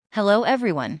Hello,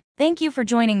 everyone. Thank you for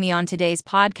joining me on today's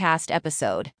podcast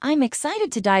episode. I'm excited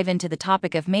to dive into the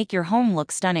topic of make your home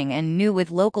look stunning and new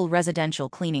with local residential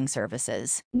cleaning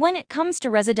services. When it comes to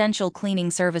residential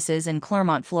cleaning services in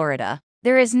Clermont, Florida,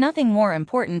 there is nothing more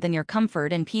important than your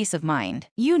comfort and peace of mind.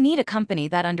 You need a company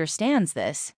that understands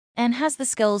this and has the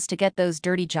skills to get those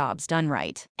dirty jobs done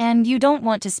right. And you don't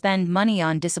want to spend money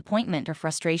on disappointment or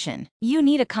frustration. You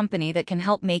need a company that can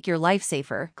help make your life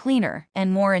safer, cleaner,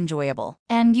 and more enjoyable.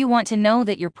 And you want to know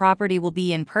that your property will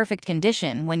be in perfect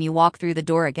condition when you walk through the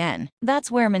door again.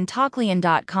 That's where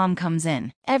Mintoclean.com comes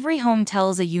in. Every home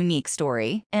tells a unique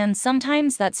story, and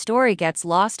sometimes that story gets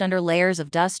lost under layers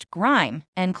of dust, grime,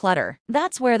 and clutter.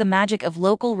 That's where the magic of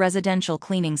local residential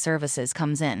cleaning services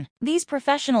comes in. These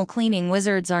professional cleaning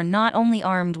wizards are not only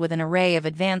armed with an array of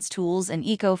advanced tools and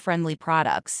eco-friendly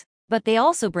products, but they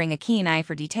also bring a keen eye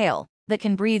for detail that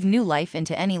can breathe new life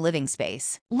into any living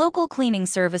space. Local cleaning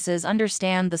services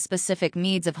understand the specific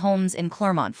needs of homes in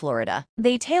Clermont, Florida.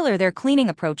 They tailor their cleaning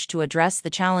approach to address the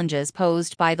challenges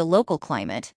posed by the local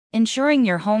climate, ensuring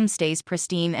your home stays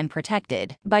pristine and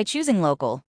protected. By choosing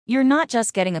local, you're not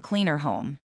just getting a cleaner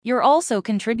home. You're also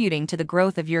contributing to the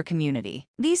growth of your community.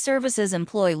 These services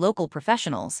employ local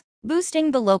professionals, boosting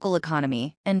the local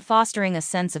economy and fostering a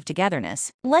sense of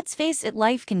togetherness. Let's face it,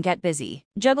 life can get busy.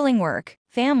 Juggling work,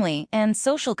 family, and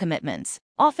social commitments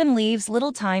often leaves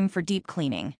little time for deep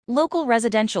cleaning. Local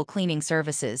residential cleaning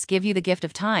services give you the gift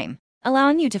of time,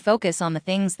 allowing you to focus on the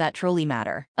things that truly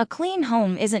matter. A clean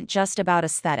home isn't just about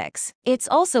aesthetics. It's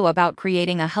also about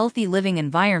creating a healthy living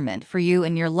environment for you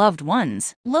and your loved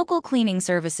ones. Local cleaning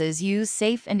services use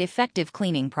safe and effective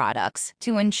cleaning products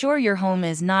to ensure your home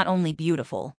is not only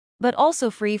beautiful, but also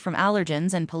free from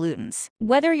allergens and pollutants.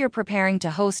 Whether you're preparing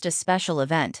to host a special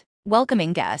event,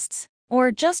 welcoming guests,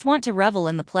 or just want to revel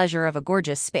in the pleasure of a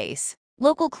gorgeous space,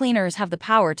 local cleaners have the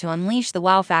power to unleash the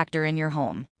wow factor in your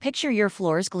home. Picture your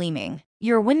floors gleaming,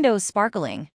 your windows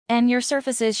sparkling, and your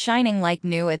surfaces shining like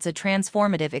new. It's a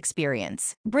transformative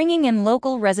experience. Bringing in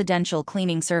local residential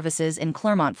cleaning services in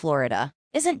Clermont, Florida,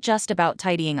 isn't just about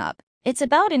tidying up. It's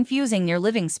about infusing your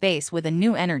living space with a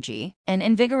new energy and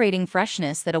invigorating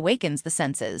freshness that awakens the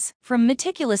senses. From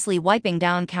meticulously wiping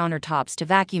down countertops to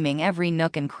vacuuming every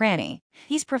nook and cranny,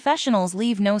 these professionals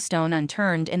leave no stone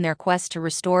unturned in their quest to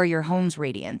restore your home's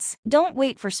radiance. Don't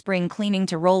wait for spring cleaning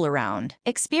to roll around.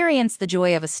 Experience the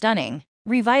joy of a stunning,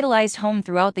 revitalized home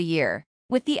throughout the year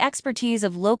with the expertise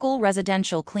of local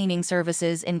residential cleaning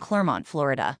services in Clermont,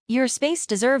 Florida. Your space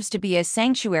deserves to be a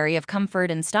sanctuary of comfort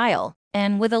and style,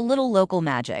 and with a little local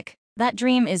magic, that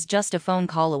dream is just a phone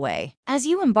call away. As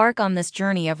you embark on this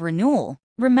journey of renewal,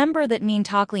 remember that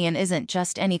Mintoclean isn't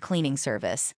just any cleaning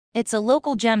service. It's a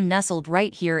local gem nestled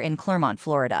right here in Clermont,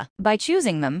 Florida. By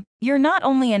choosing them, you're not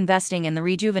only investing in the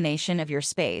rejuvenation of your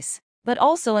space, but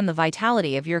also in the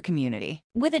vitality of your community.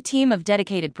 With a team of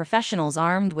dedicated professionals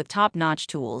armed with top-notch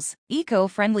tools,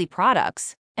 eco-friendly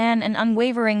products, and an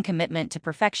unwavering commitment to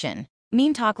perfection,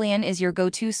 Mintoclean is your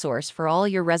go-to source for all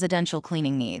your residential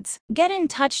cleaning needs. Get in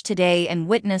touch today and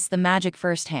witness the magic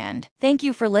firsthand. Thank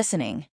you for listening.